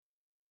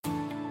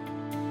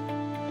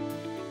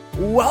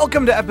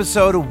Welcome to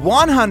episode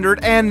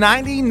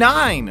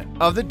 199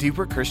 of the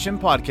Deeper Christian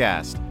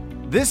Podcast.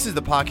 This is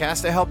the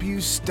podcast to help you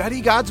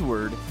study God's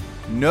Word,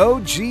 know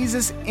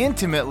Jesus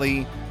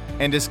intimately,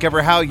 and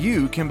discover how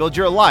you can build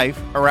your life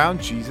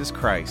around Jesus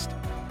Christ.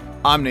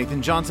 I'm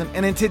Nathan Johnson,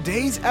 and in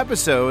today's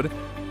episode,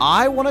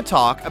 I want to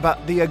talk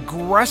about the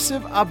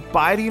aggressive,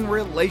 abiding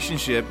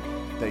relationship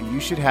that you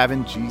should have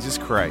in Jesus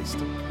Christ.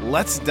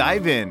 Let's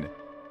dive in.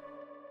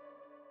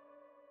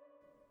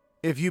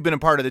 If you've been a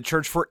part of the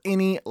church for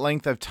any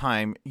length of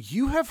time,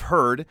 you have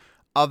heard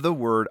of the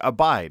word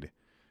abide.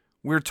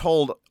 We're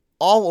told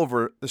all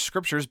over the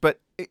scriptures, but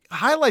it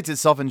highlights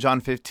itself in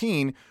John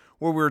 15,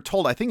 where we're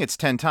told, I think it's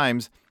 10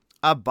 times,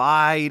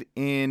 abide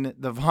in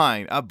the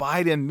vine,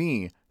 abide in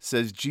me,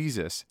 says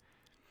Jesus.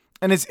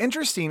 And it's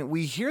interesting,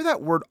 we hear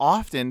that word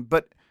often,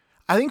 but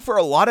I think for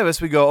a lot of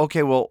us, we go,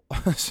 okay, well,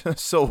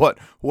 so what?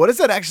 What does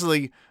that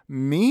actually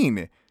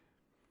mean?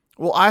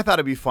 Well, I thought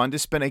it'd be fun to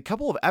spend a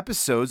couple of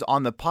episodes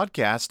on the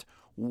podcast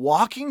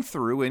walking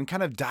through and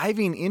kind of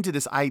diving into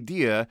this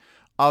idea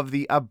of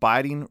the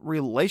abiding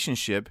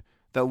relationship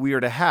that we are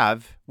to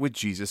have with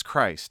Jesus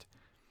Christ.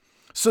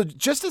 So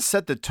just to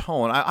set the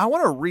tone, I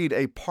want to read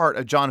a part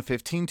of John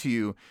 15 to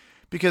you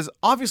because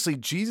obviously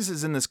Jesus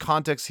is in this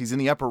context, he's in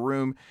the upper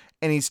room,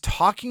 and he's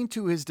talking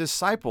to his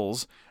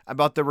disciples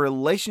about the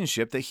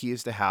relationship that he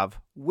is to have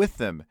with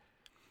them.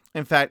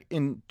 In fact,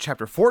 in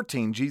chapter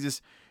 14,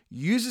 Jesus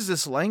uses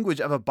this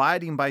language of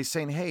abiding by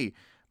saying, hey,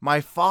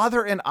 my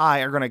Father and I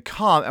are going to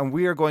come and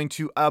we are going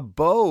to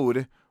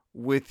abode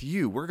with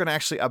you. We're going to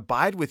actually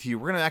abide with you.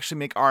 We're going to actually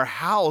make our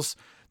house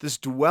this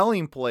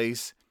dwelling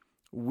place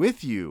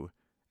with you.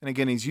 And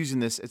again, he's using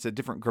this, it's a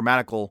different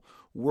grammatical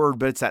word,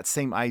 but it's that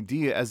same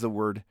idea as the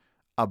word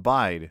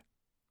abide.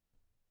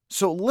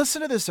 So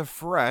listen to this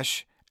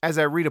afresh as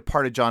I read a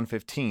part of John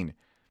 15.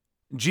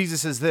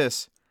 Jesus says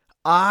this,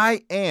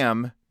 I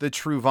am the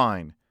true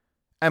vine,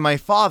 and my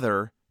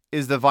Father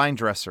is the vine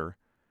dresser.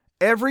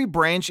 Every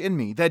branch in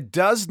me that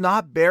does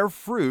not bear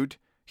fruit,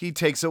 he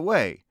takes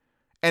away.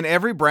 And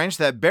every branch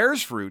that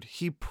bears fruit,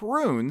 he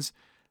prunes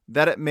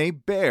that it may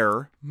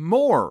bear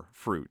more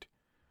fruit.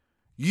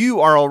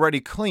 You are already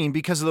clean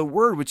because of the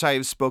word which I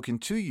have spoken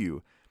to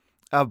you.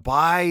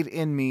 Abide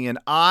in me and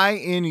I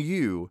in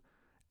you.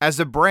 As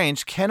a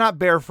branch cannot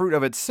bear fruit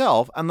of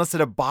itself unless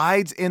it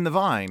abides in the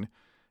vine,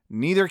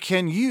 neither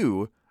can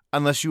you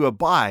unless you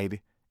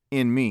abide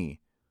in me.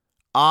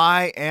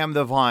 I am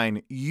the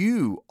vine,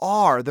 you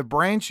are the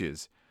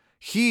branches.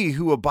 He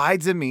who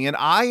abides in me and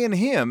I in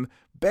him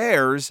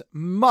bears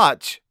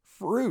much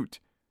fruit.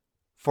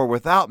 For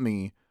without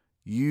me,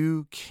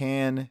 you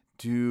can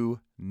do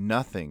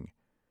nothing.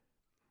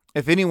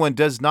 If anyone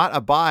does not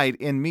abide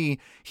in me,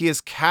 he is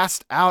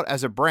cast out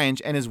as a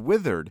branch and is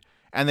withered,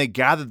 and they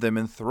gather them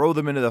and throw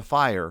them into the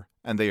fire,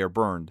 and they are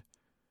burned.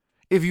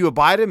 If you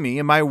abide in me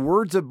and my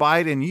words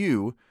abide in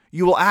you,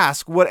 you will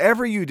ask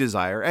whatever you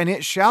desire, and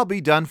it shall be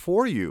done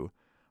for you.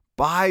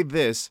 By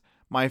this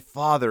my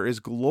Father is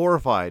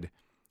glorified,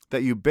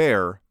 that you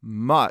bear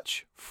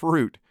much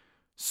fruit.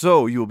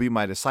 So you will be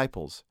my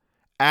disciples.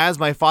 As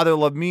my Father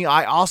loved me,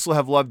 I also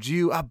have loved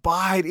you.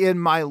 Abide in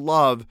my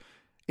love.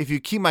 If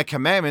you keep my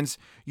commandments,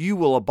 you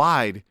will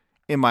abide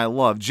in my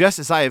love, just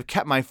as I have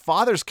kept my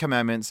Father's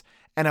commandments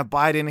and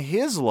abide in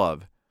his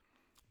love.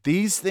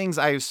 These things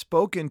I have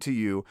spoken to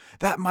you,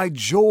 that my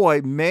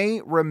joy may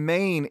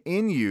remain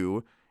in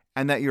you,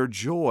 and that your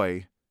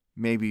joy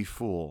may be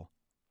full.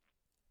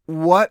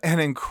 What an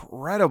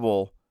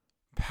incredible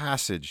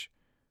passage.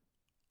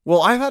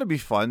 Well, I thought it'd be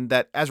fun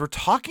that as we're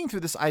talking through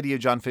this idea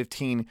of John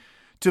 15,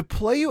 to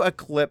play you a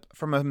clip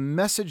from a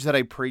message that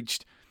I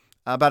preached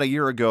about a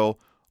year ago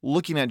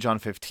looking at John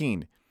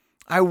 15.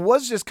 I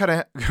was just kind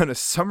of going to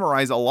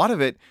summarize a lot of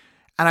it,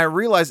 and I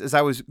realized as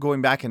I was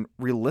going back and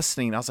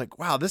re-listening, I was like,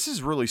 wow, this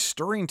is really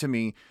stirring to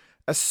me,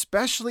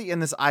 especially in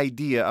this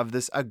idea of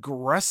this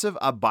aggressive,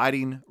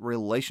 abiding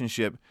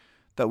relationship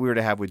that we are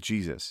to have with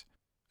Jesus.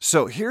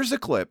 So here's a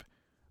clip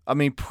of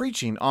me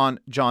preaching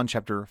on John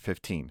chapter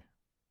 15.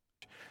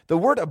 The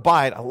word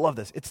abide, I love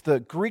this. It's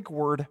the Greek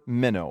word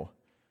meno,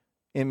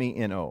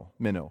 M-E-N-O,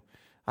 meno.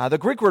 The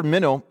Greek word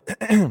meno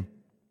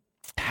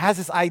has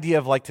this idea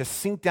of like to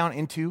sink down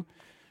into.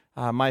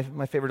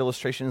 My favorite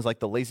illustration is like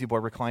the lazy boy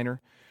recliner,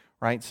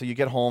 right? So you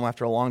get home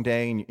after a long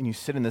day and you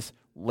sit in this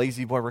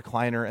lazy boy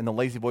recliner and the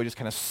lazy boy just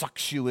kind of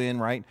sucks you in,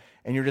 right?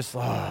 And you're just,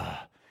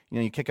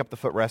 you kick up the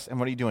footrest and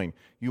what are you doing?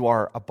 You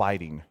are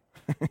abiding.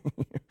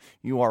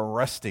 You are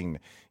resting.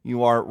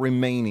 You are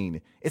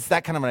remaining. It's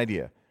that kind of an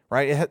idea,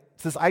 right?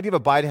 It's this idea of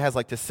abide has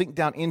like to sink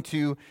down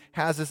into,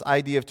 has this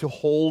idea of to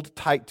hold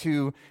tight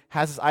to,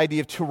 has this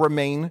idea of to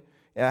remain,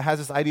 has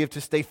this idea of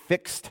to stay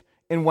fixed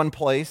in one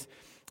place.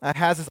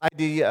 Has this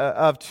idea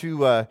of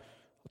to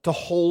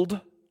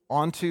hold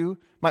onto.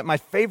 My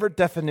favorite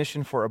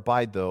definition for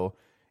abide, though,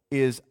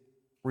 is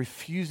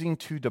refusing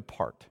to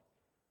depart.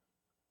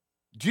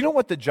 Do you know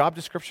what the job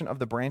description of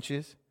the branch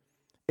is?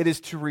 It is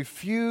to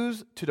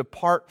refuse to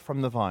depart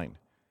from the vine.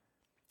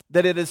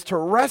 That it is to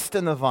rest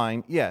in the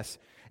vine, yes.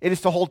 It is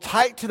to hold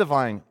tight to the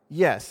vine,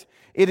 yes.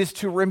 It is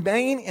to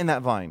remain in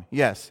that vine,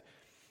 yes.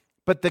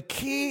 But the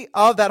key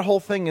of that whole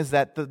thing is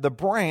that the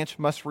branch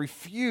must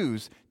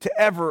refuse to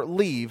ever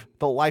leave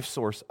the life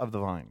source of the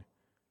vine.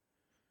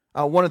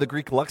 One of the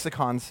Greek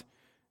lexicons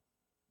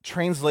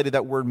translated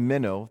that word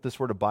meno, this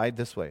word abide,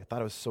 this way. I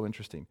thought it was so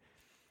interesting.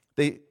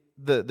 The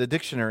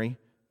dictionary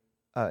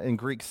in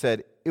Greek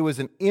said it was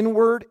an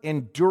inward,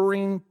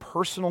 enduring,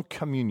 personal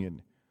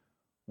communion.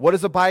 What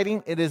is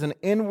abiding? It is an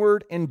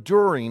inward,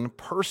 enduring,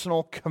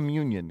 personal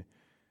communion.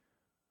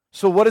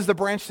 So what is the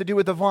branch to do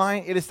with the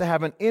vine? It is to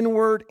have an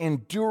inward,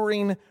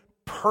 enduring,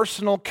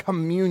 personal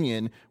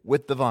communion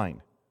with the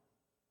vine.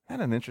 Isn't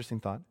that an interesting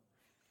thought?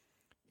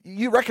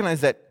 You recognize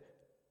that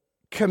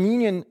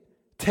communion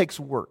takes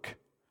work.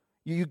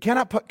 You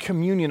cannot put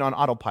communion on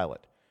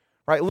autopilot,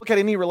 right? Look at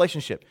any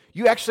relationship.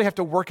 You actually have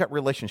to work at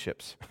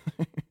relationships,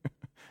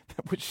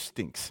 which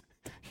stinks.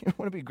 You know,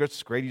 wouldn't it be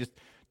great? You just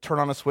turn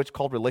on a switch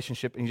called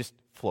relationship and you just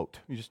float.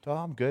 You just, oh,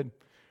 I'm good.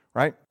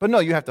 Right? But no,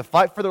 you have to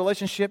fight for the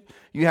relationship.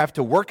 You have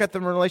to work at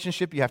the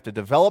relationship. You have to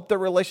develop the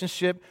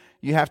relationship.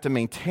 You have to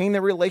maintain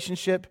the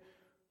relationship.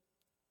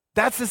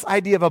 That's this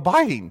idea of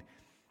abiding.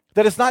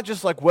 That it's not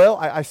just like, well,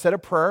 I said a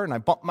prayer and I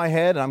bumped my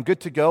head and I'm good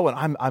to go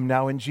and I'm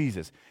now in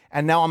Jesus.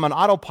 And now I'm on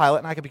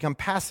autopilot and I can become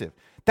passive.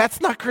 That's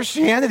not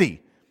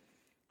Christianity.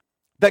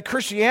 That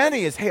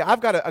Christianity is, hey,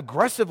 I've got to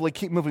aggressively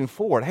keep moving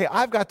forward. Hey,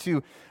 I've got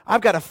to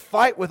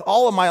fight with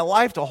all of my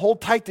life to hold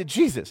tight to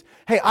Jesus.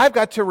 Hey, I've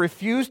got to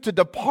refuse to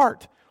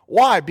depart.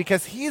 Why?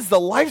 Because He's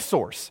the life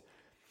source.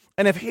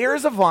 And if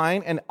here's a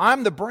vine and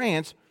I'm the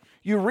branch,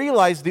 you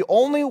realize the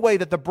only way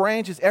that the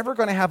branch is ever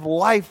going to have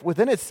life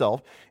within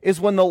itself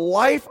is when the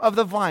life of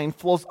the vine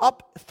flows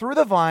up through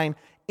the vine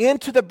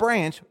into the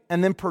branch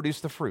and then produce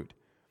the fruit.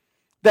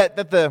 That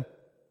the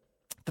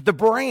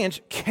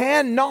branch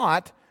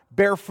cannot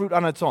bear fruit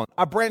on its own.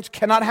 A branch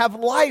cannot have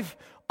life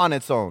on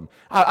its own.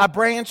 A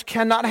branch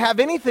cannot have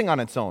anything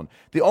on its own.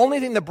 The only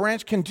thing the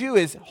branch can do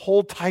is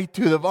hold tight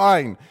to the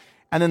vine.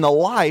 And then the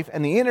life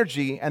and the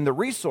energy and the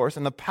resource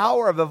and the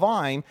power of the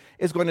vine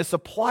is going to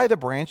supply the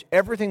branch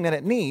everything that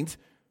it needs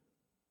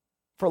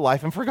for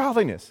life and for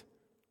godliness.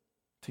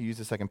 To use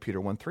the 2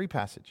 Peter 1:3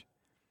 passage.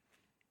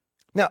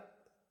 Now,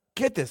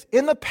 get this.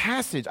 In the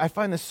passage, I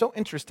find this so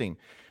interesting.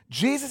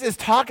 Jesus is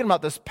talking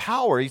about this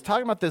power. He's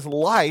talking about this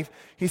life.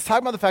 He's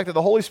talking about the fact that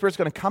the Holy Spirit's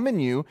going to come in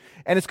you,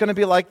 and it's going to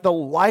be like the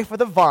life of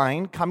the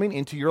vine coming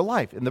into your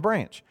life in the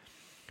branch.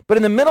 But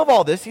in the middle of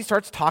all this, he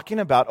starts talking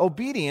about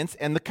obedience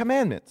and the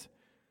commandments.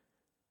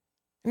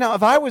 Now,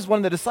 if I was one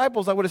of the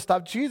disciples, I would have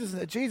stopped Jesus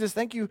and said, Jesus,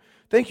 thank you.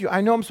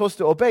 I know I'm supposed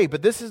to obey,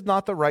 but this is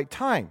not the right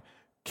time.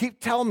 Keep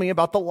telling me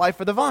about the life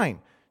of the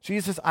vine.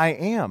 Jesus says, I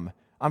am.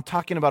 I'm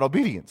talking about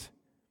obedience.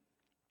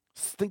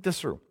 Think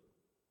this through.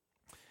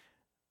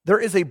 There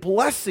is a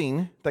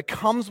blessing that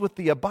comes with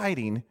the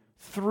abiding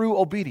through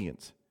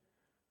obedience.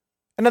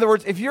 In other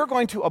words, if you're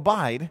going to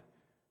abide,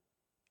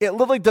 it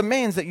literally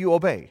demands that you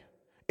obey.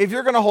 If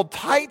you're going to hold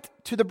tight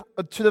to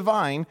the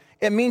vine,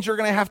 it means you're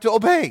going to have to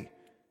obey.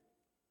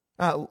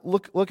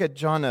 Look at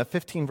John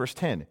 15, verse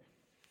 10.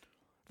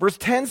 Verse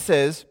 10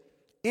 says,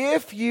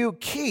 if you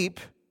keep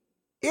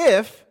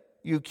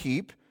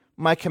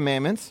my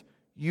commandments,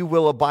 you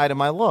will abide in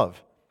my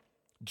love,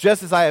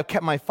 just as I have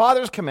kept my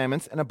Father's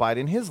commandments and abide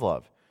in His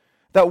love.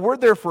 That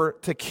word, therefore,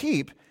 to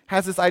keep,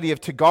 has this idea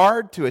of to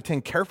guard, to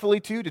attend carefully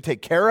to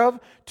take care of,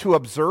 to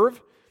observe.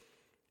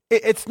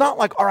 It's not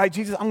like, all right,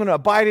 Jesus, I'm going to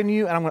abide in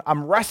you, and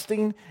I'm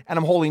resting, and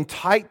I'm holding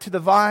tight to the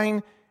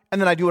vine,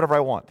 and then I do whatever I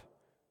want.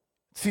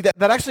 See,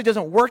 that actually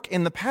doesn't work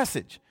in the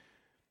passage.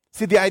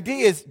 See, the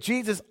idea is,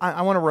 Jesus,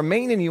 I want to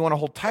remain in you, I want to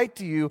hold tight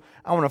to you,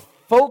 I want to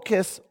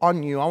focus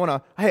on you,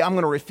 I'm going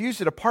to refuse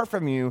to depart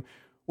from you,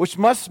 which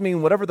must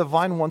mean whatever the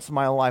vine wants in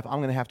my life, I'm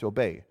going to have to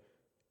obey,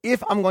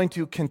 if I'm going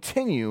to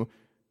continue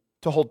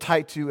to hold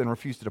tight to and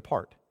refuse to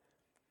depart.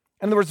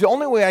 In other words, the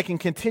only way I can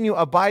continue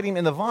abiding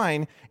in the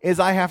vine is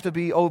I have to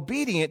be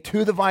obedient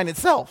to the vine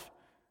itself.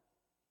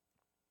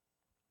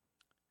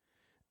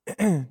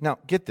 Now,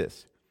 get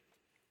this.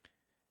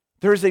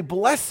 There is a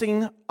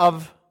blessing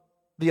of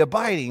the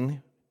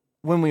abiding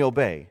when we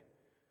obey,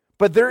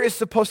 but there is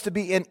supposed to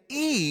be an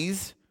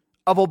ease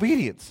of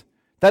obedience.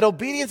 That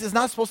obedience is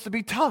not supposed to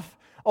be tough.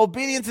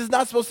 Obedience is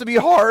not supposed to be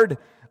hard.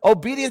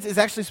 Obedience is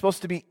actually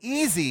supposed to be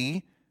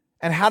easy.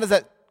 And how does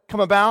that come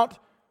about?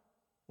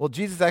 Well,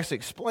 Jesus actually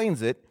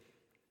explains it.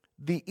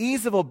 The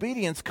ease of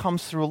obedience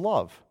comes through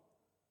love.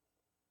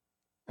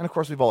 And of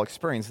course, we've all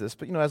experienced this,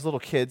 but as little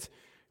kids,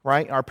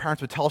 right, our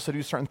parents would tell us to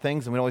do certain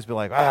things, and we'd always be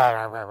like,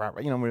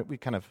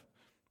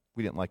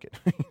 we didn't like it.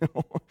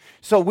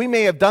 So we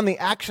may have done the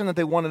action that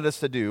they wanted us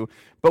to do,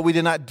 but we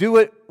did not do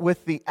it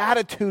with the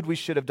attitude we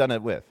should have done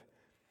it with.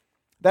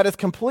 That is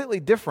completely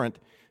different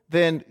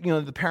than,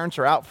 the parents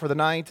are out for the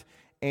night,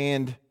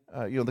 and,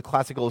 the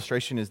classic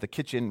illustration is the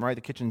kitchen, right?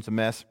 The kitchen's a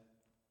mess.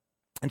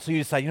 And so you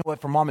decide,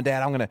 for mom and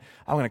dad, I'm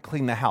gonna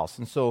clean the house.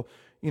 And so,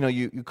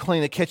 you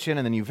clean the kitchen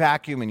and then you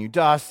vacuum and you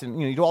dust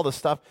and you do all this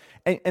stuff.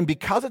 And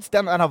because it's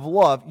done out of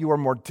love, you are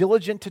more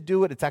diligent to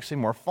do it. It's actually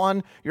more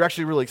fun. You're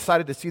actually really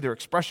excited to see their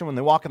expression when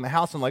they walk in the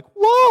house and like,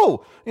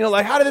 whoa,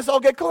 like how did this all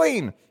get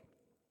clean?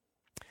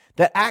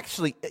 That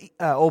actually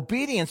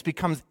obedience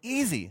becomes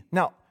easy.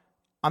 Now,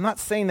 I'm not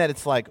saying that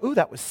it's like, ooh,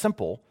 that was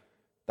simple.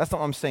 That's not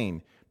what I'm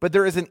saying. But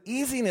there is an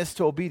easiness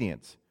to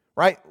obedience,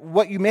 right?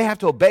 What you may have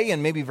to obey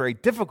in may be very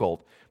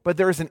difficult, but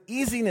there is an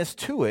easiness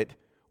to it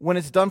when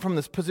it's done from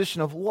this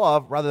position of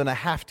love rather than a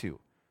have to.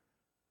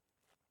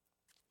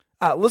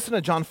 Listen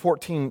to John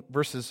 14,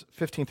 verses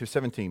 15 through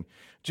 17.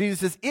 Jesus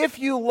says, if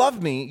you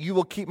love me, you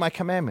will keep my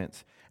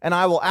commandments, and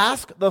I will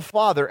ask the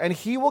Father, and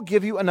he will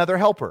give you another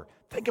helper.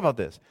 Think about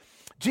this.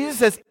 Jesus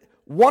says,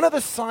 one of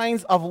the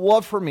signs of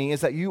love for me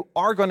is that you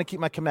are going to keep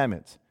my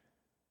commandments.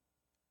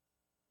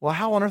 Well,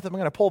 how on earth am I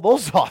going to pull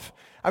those off?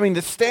 I mean,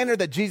 the standard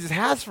that Jesus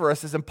has for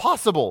us is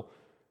impossible.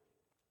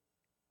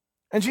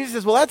 And Jesus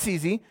says, well, that's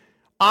easy.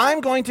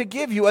 I'm going to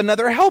give you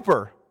another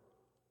helper.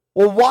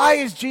 Well, why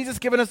is Jesus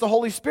giving us the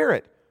Holy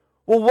Spirit?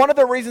 Well, one of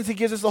the reasons he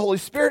gives us the Holy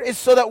Spirit is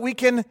so that we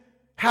can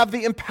have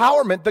the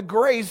empowerment, the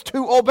grace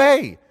to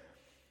obey.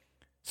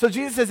 So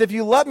Jesus says, if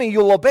you love me,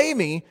 you'll obey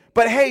me.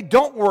 But hey,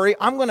 don't worry,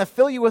 I'm going to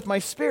fill you with my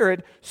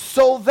Spirit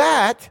so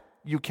that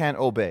you can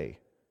obey.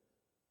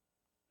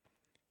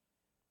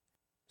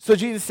 So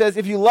Jesus says,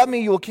 if you love me,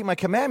 you will keep my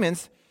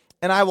commandments,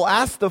 and I will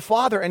ask the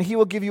Father, and he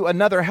will give you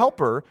another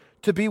helper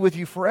to be with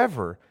you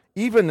forever,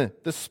 even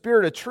the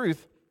Spirit of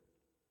truth,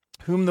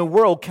 whom the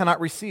world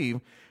cannot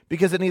receive,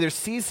 because it neither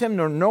sees him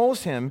nor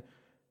knows him.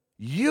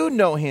 You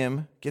know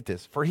him, get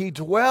this, for he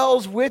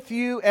dwells with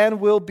you and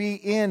will be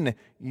in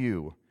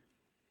you.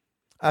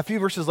 A few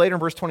verses later, in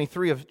verse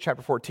 23 of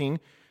chapter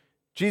 14,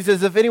 Jesus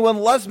says, if anyone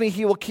loves me,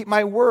 he will keep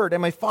my word,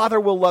 and my Father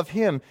will love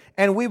him,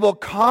 and we will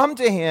come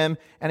to him,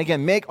 and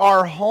again, make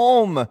our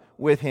home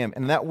with him.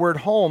 And that word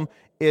home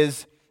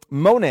is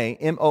mone,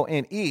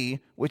 M-O-N-E,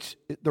 which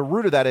the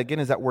root of that, again,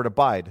 is that word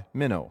abide,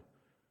 minnow.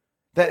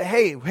 That,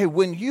 hey,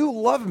 when you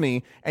love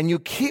me and you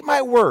keep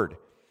my word,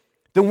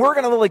 then we're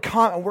going to really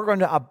come and we're going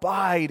to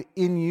abide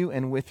in you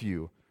and with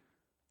you,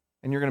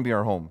 and you're going to be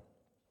our home.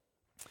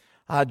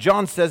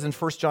 John says in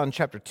 1 John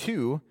chapter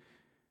 2,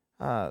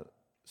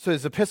 so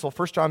his epistle,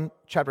 1 John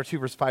chapter 2,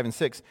 verse 5 and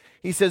 6,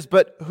 he says,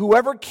 but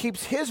whoever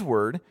keeps his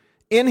word,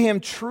 in him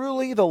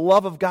truly the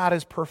love of God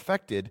is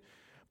perfected.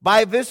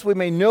 By this we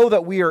may know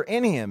that we are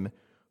in him.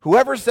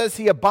 Whoever says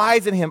he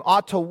abides in him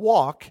ought to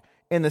walk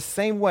in the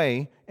same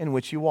way in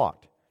which he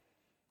walked.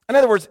 In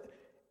other words,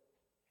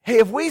 hey,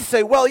 if we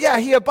say, well, yeah,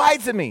 he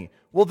abides in me,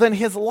 well, then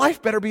his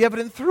life better be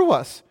evident through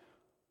us.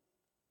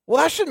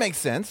 Well, that should make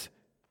sense.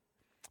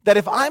 That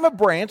if I'm a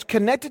branch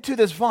connected to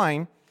this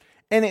vine,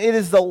 and it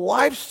is the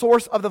life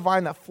source of the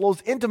vine that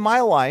flows into my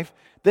life,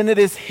 then it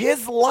is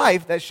his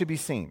life that should be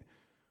seen.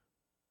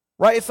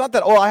 Right? It's not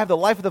that, I have the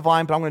life of the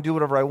vine, but I'm going to do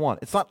whatever I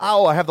want. It's not,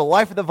 I have the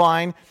life of the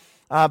vine,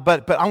 but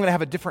I'm going to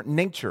have a different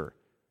nature.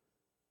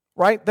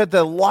 Right? That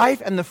the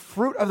life and the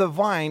fruit of the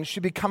vine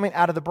should be coming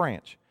out of the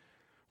branch.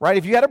 Right?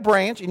 If you had a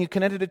branch and you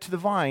connected it to the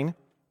vine,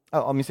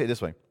 let me say it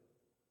this way.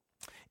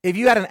 If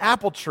you had an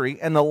apple tree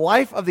and the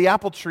life of the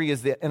apple tree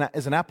is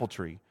an apple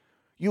tree,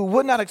 you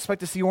would not expect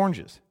to see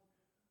oranges.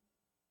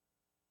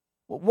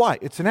 Well, why?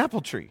 It's an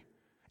apple tree.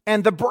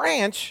 And the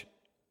branch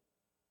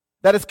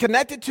that is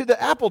connected to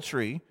the apple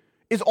tree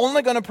is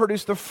only going to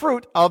produce the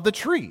fruit of the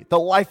tree, the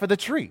life of the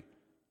tree.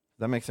 Does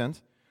that make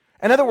sense?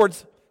 In other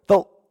words,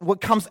 what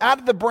comes out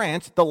of the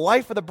branch, the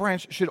life of the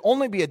branch, should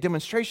only be a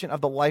demonstration of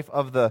the life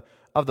of the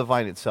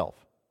vine itself.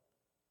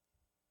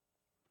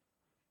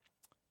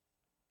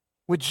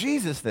 With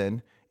Jesus,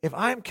 then, if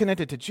I'm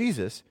connected to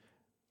Jesus,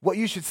 what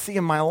you should see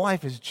in my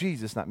life is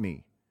Jesus, not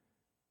me.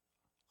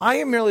 I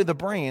am merely the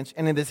branch,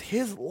 and it is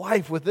his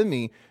life within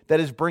me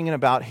that is bringing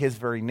about his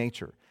very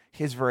nature,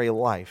 his very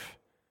life.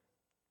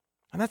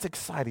 And that's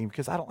exciting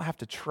because I don't have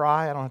to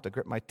try. I don't have to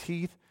grit my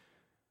teeth.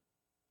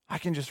 I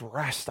can just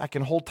rest. I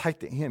can hold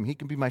tight to him. He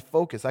can be my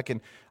focus. I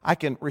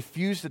can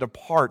refuse to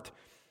depart,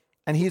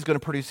 and he's going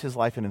to produce his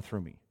life in and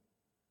through me.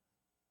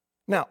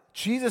 Now,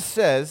 Jesus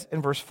says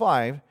in verse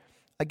 5,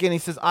 again, he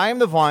says, I am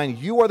the vine,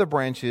 you are the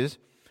branches.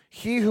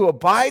 He who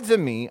abides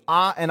in me,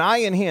 and I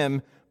in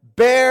him,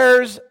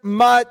 bears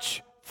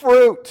much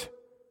fruit.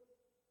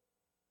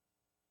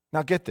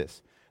 Now get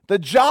this. The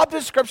job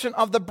description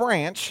of the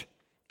branch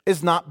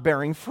is not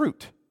bearing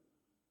fruit.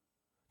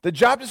 The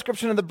job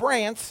description of the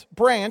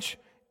branch,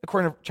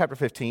 according to chapter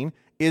 15,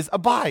 is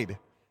abide.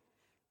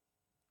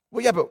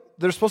 Well, yeah, but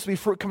there's supposed to be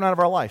fruit coming out of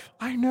our life.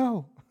 I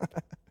know.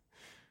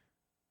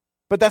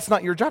 But that's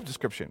not your job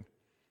description.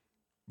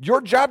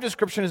 Your job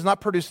description is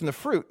not producing the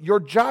fruit. Your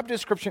job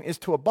description is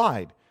to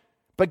abide.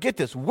 But get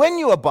this, when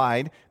you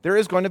abide, there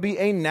is going to be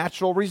a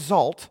natural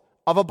result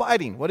of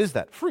abiding. What is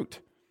that? Fruit.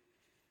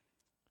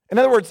 In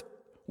other words,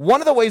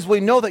 one of the ways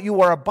we know that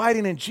you are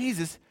abiding in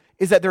Jesus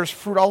is that there's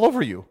fruit all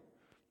over you.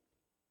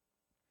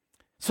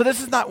 So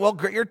this is not, well,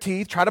 grit your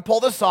teeth, try to pull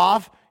this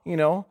off,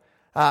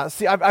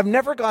 See, I've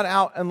never gone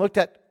out and looked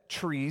at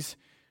trees,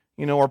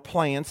 or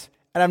plants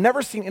And I've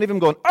never seen any of them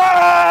going,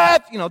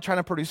 trying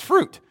to produce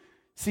fruit.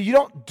 See, you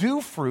don't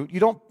do fruit. You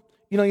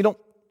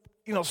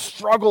don't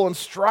struggle and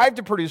strive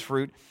to produce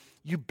fruit.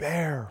 You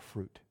bear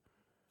fruit.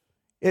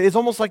 It is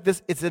almost like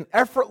this. It's an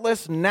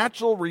effortless,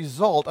 natural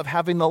result of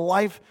having the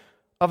life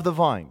of the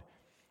vine.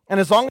 And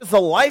as long as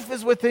the life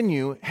is within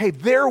you, hey,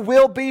 there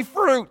will be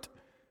fruit.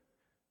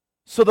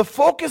 So the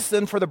focus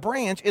then for the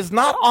branch is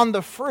not on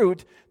the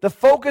fruit. The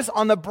focus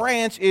on the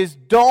branch is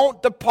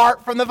don't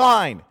depart from the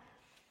vine.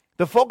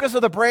 The focus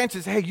of the branch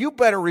is, hey, you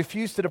better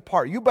refuse to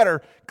depart. You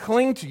better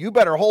cling to, you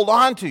better hold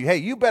on to. Hey,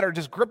 you better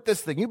just grip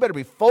this thing. You better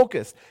be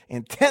focused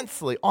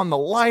intensely on the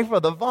life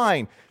of the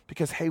vine.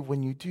 Because, hey,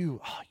 when you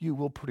do, you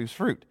will produce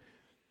fruit.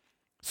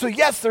 So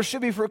yes, there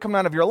should be fruit coming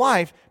out of your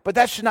life, but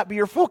that should not be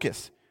your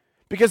focus.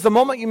 Because the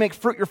moment you make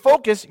fruit your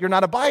focus, you're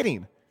not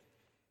abiding.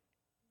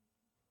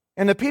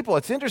 And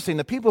it's interesting,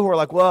 the people who are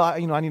like, well, I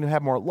need to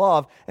have more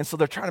love, and so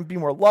they're trying to be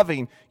more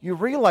loving, you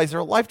realize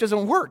their life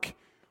doesn't work.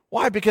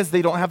 Why? Because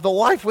they don't have the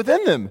life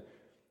within them.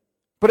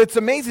 But it's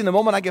amazing, the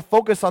moment I get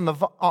focused on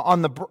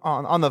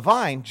the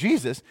vine,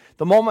 Jesus,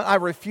 the moment I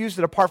refuse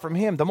to depart from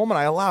him, the moment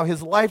I allow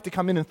his life to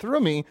come in and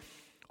through me,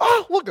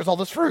 look, there's all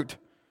this fruit.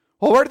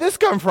 Well, where did this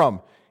come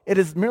from? It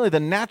is merely the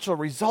natural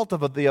result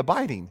of the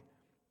abiding.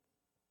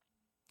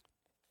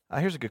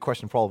 Here's a good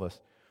question for all of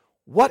us.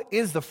 What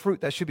is the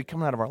fruit that should be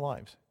coming out of our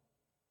lives?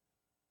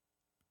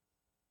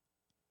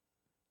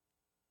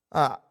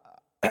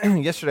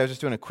 Yesterday I was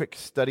just doing a quick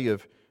study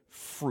of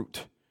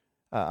fruit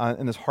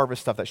and this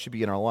harvest stuff that should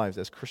be in our lives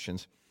as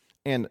Christians.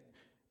 And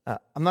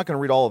I'm not going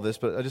to read all of this,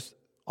 but I'll just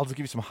give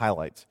you some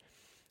highlights.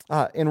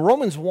 In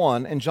Romans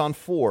 1 and John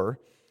 4,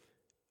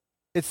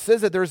 it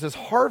says that there's this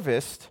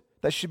harvest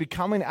that should be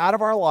coming out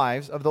of our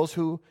lives of those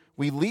who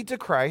we lead to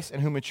Christ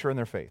and who mature in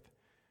their faith.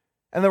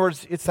 In other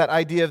words, it's that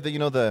idea of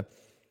the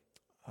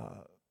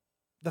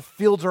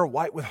fields are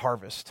white with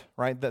harvest,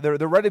 right? They're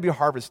ready to be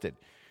harvested.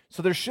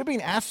 So there should be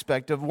an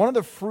aspect of one of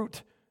the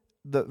fruit,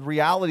 the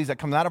realities that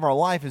come out of our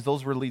life is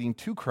those we're leading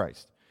to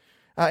Christ.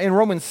 In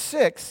Romans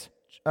 6,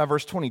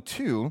 verse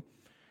 22,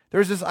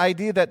 there's this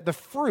idea that the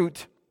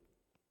fruit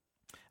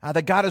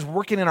that God is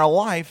working in our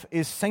life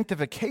is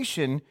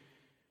sanctification.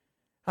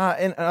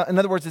 In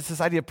other words, it's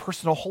this idea of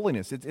personal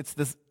holiness. It's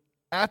this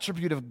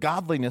attribute of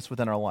godliness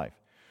within our life.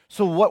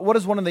 So what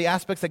is one of the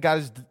aspects that God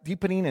is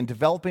deepening and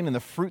developing in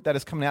the fruit that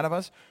is coming out of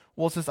us?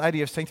 Well, it's this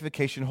idea of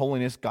sanctification,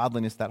 holiness,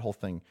 godliness, that whole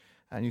thing.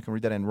 And you can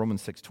read that in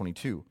Romans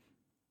 6:22.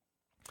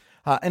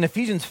 In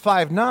Ephesians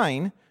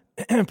 5:9,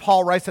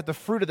 Paul writes that the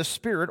fruit of the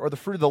Spirit, or the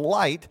fruit of the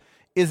light,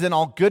 is in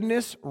all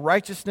goodness,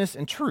 righteousness,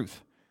 and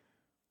truth.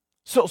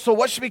 So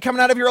what should be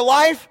coming out of your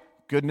life?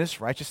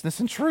 Goodness, righteousness,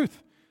 and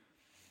truth.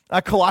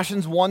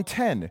 Colossians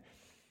 1:10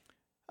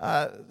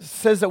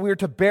 says that we are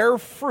to bear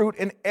fruit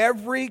in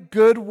every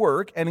good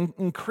work and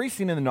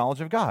increasing in the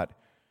knowledge of God.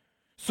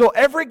 So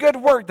every good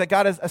work that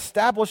God has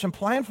established and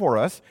planned for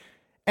us,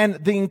 and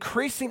the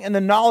increasing in the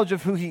knowledge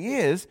of who he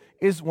is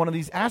one of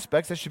these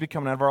aspects that should be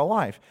coming out of our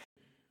life.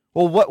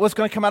 Well, what's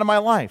going to come out of my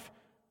life?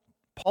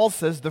 Paul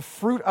says the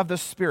fruit of the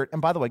Spirit. And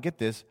by the way, get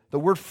this, the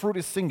word fruit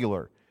is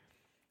singular.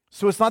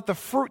 So it's not the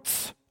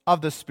fruits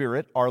of the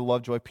Spirit, are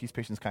love, joy, peace,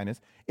 patience,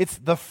 kindness. It's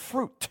the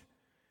fruit.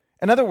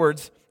 In other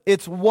words,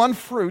 it's one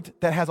fruit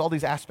that has all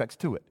these aspects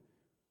to it.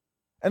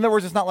 In other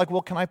words, it's not like,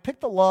 well, can I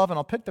pick the love and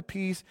I'll pick the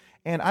peace,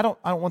 and I don't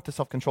want the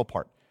self-control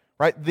part,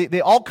 right?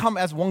 They all come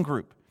as one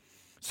group.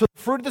 So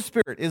the fruit of the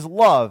Spirit is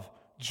love,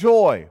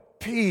 joy,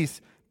 peace,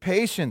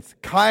 patience,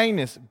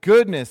 kindness,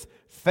 goodness,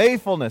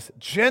 faithfulness,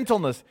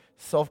 gentleness,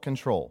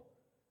 self-control.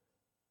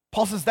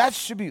 Paul says that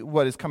should be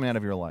what is coming out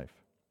of your life.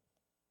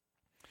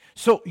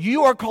 So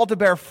you are called to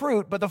bear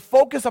fruit, but the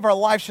focus of our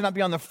life should not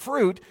be on the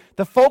fruit.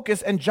 The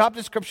focus and job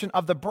description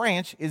of the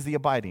branch is the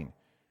abiding.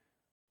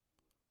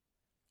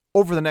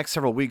 Over the next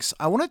several weeks,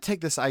 I want to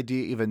take this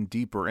idea even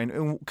deeper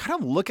and kind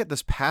of look at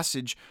this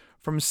passage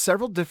from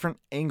several different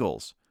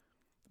angles.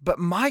 But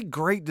my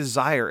great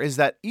desire is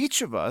that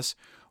each of us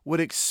would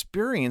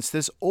experience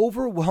this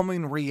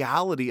overwhelming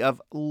reality of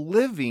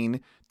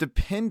living,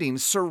 depending,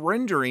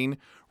 surrendering,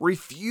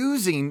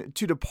 refusing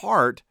to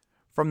depart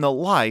from the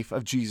life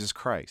of Jesus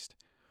Christ.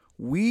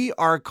 We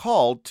are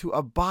called to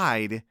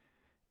abide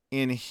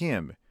in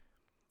him.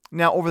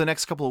 Now, over the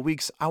next couple of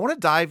weeks, I want to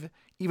dive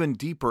even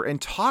deeper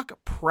and talk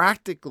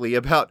practically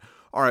about,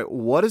 all right,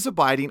 what is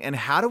abiding and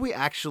how do we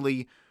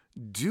actually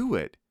do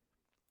it?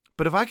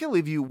 But if I can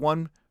leave you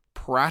one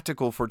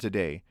practical for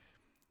today,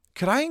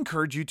 could I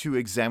encourage you to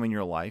examine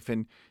your life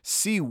and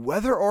see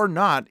whether or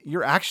not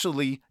you're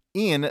actually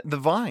in the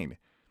vine?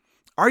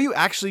 Are you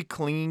actually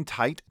clinging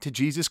tight to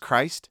Jesus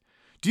Christ?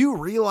 Do you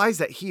realize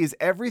that he is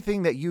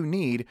everything that you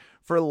need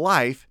for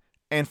life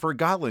and for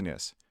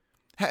godliness?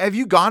 Have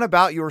you gone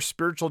about your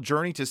spiritual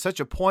journey to such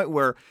a point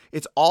where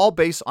it's all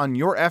based on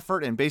your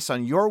effort and based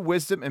on your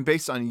wisdom and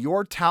based on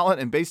your talent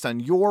and based on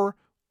your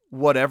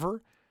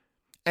whatever?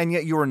 And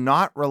yet you are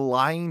not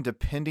relying,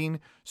 depending,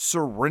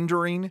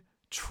 surrendering,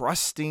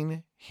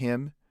 trusting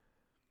him?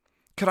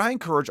 could I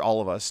encourage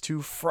all of us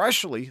to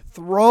freshly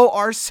throw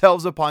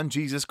ourselves upon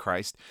Jesus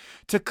Christ,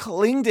 to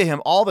cling to him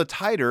all the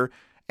tighter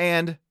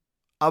and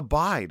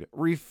abide,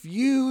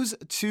 refuse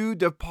to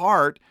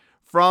depart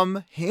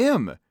from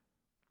him.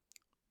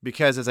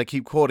 Because as I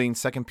keep quoting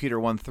 2 Peter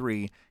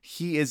 1:3,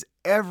 he is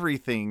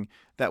everything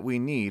that we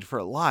need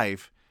for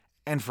life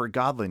and for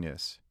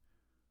godliness.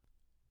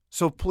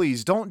 So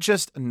please don't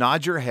just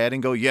nod your head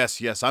and go,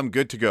 yes, I'm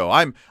good to go.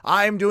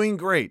 I'm doing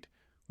great.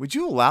 Would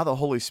you allow the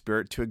Holy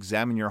Spirit to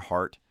examine your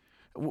heart?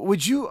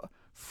 Would you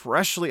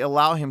freshly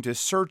allow him to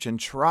search and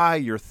try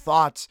your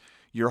thoughts,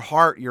 your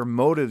heart, your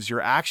motives,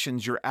 your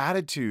actions, your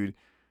attitude,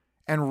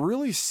 and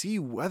really see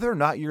whether or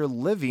not you're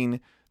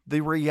living the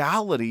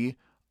reality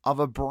of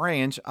a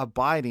branch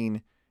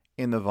abiding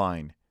in the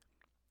vine?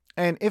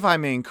 And if I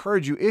may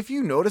encourage you, if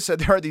you notice that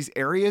there are these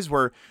areas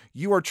where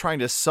you are trying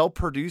to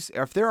self-produce,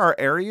 if there are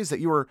areas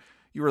that you are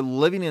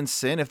living in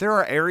sin, if there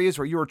are areas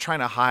where you are trying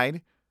to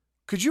hide,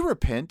 could you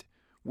repent?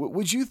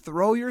 Would you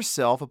throw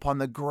yourself upon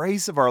the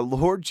grace of our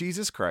Lord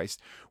Jesus Christ?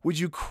 Would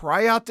you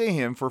cry out to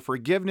him for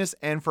forgiveness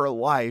and for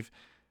life,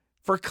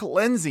 for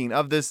cleansing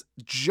of this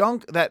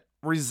junk that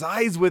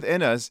resides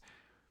within us?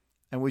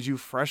 And would you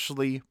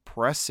freshly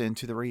press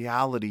into the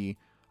reality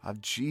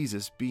of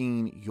Jesus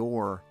being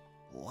your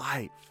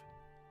life?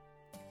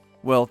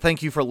 Well,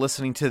 thank you for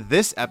listening to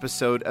this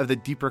episode of the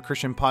Deeper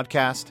Christian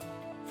Podcast.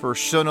 For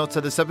show notes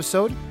of this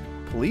episode,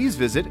 please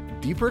visit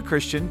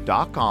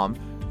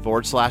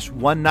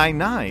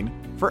deeperchristian.com/199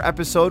 for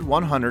episode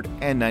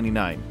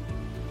 199.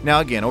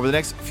 Now, again, over the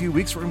next few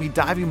weeks, we're going to be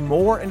diving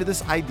more into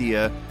this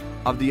idea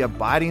of the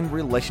abiding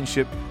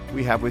relationship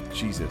we have with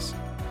Jesus.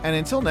 And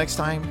until next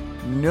time,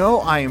 know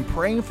I am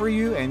praying for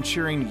you and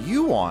cheering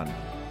you on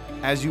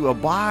as you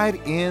abide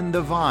in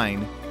the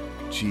vine,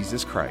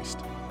 Jesus Christ.